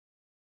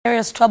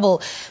Serious trouble.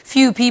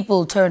 Few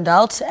people turned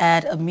out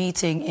at a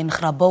meeting in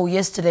Grabouw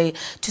yesterday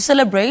to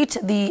celebrate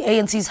the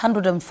ANC's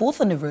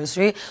 104th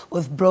anniversary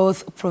with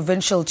both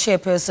provincial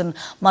chairperson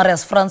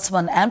Marius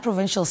Fransman and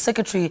provincial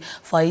secretary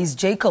Faiez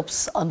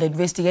Jacobs on the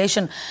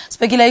investigation.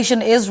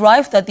 Speculation is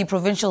rife that the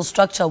provincial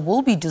structure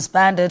will be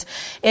disbanded.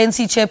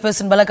 ANC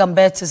chairperson Baleka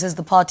Mbete says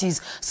the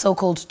party's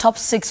so-called top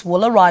six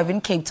will arrive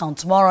in Cape Town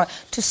tomorrow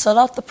to sort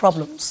out the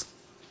problems.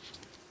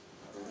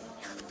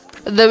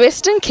 The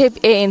Western Cape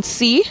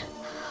ANC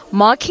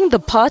marking the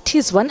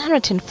party's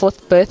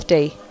 104th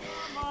birthday,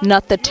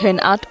 not the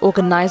turnout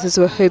organisers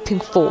were hoping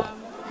for.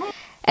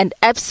 And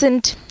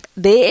absent,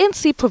 the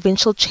ANC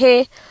provincial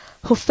chair,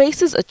 who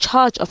faces a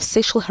charge of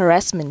sexual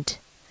harassment.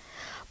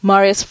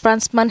 Marius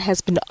Fransman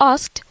has been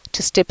asked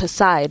to step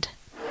aside.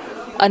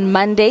 On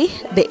Monday,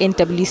 the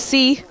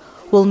NWC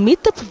will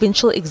meet the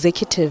provincial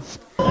executive.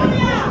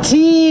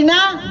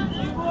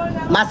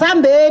 Tina,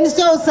 masambeni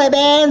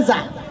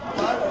siyosebenza.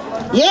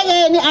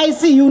 Yegeni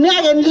ICU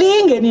ningeni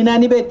linge nina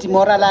nibe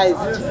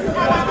demoralized.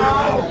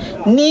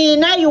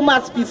 Nina, you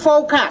must be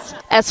focused.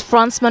 As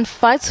Fransman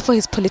fights for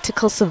his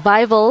political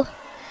survival,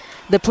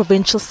 the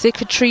provincial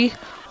secretary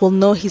will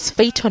know his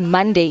fate on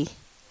Monday.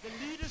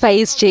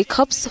 Faiez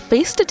Jacobs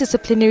faced a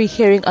disciplinary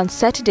hearing on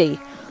Saturday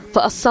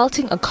for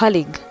assaulting a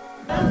colleague.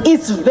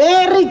 It's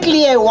very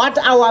clear what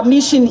our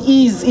mission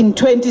is in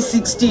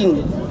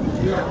 2016.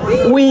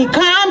 We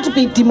can't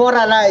be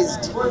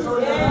demoralized.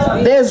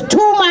 There's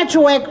too much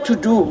work to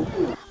do.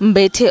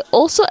 Mbete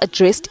also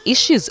addressed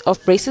issues of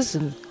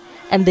racism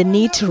and the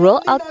need to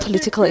roll out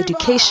political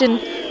education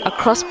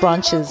across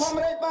branches.